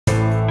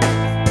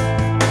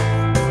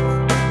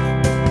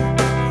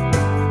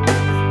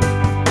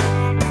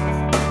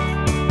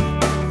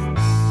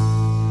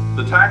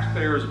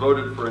taxpayers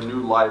voted for a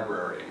new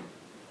library.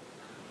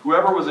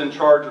 Whoever was in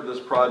charge of this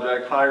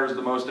project hires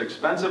the most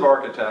expensive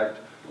architect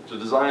to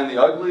design the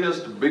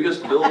ugliest,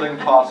 biggest building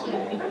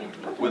possible,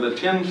 with a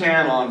tin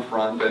can on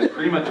front and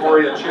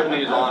crematoria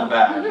chimneys on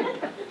back,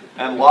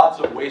 and lots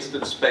of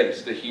wasted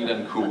space to heat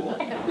and cool.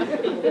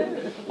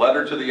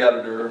 Letter to the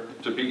editor,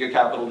 Topeka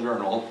Capital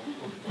Journal,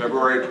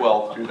 February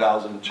 12,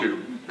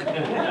 2002.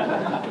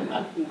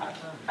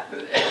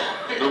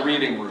 The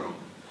reading room.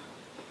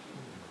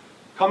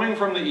 Coming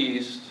from the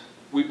east,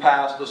 we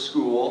passed a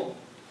school,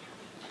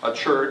 a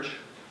church,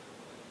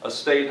 a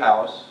state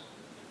house,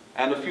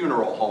 and a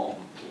funeral home,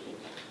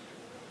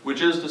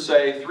 which is to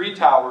say 3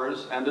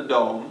 towers and a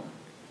dome,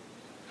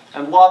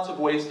 and lots of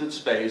wasted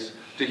space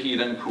to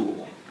heat and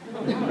cool.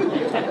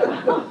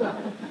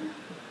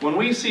 When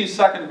we see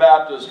Second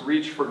Baptist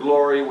reach for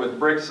glory with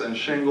bricks and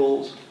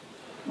shingles,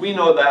 we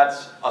know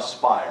that's a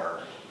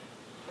spire.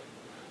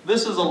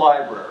 This is a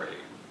library,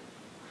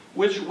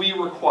 which we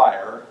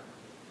require,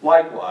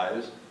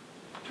 likewise,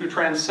 to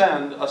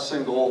transcend a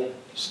single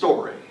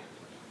story.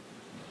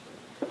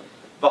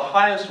 The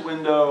highest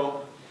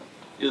window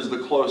is the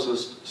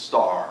closest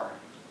star.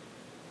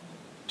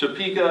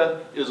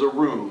 Topeka is a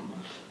room.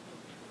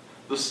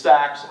 The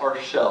stacks are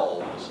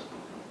shelves.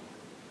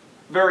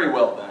 Very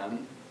well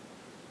then,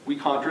 we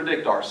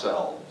contradict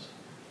ourselves.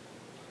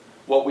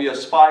 What we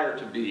aspire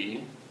to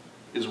be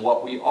is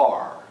what we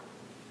are.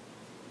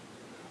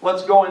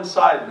 Let's go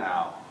inside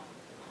now,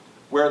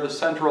 where the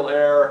central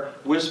air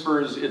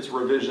whispers its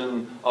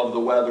revision of the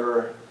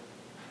weather,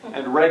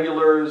 and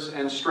regulars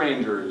and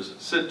strangers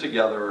sit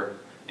together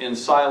in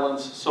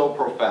silence so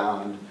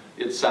profound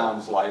it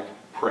sounds like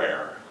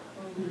prayer.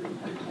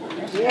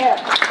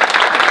 Yeah.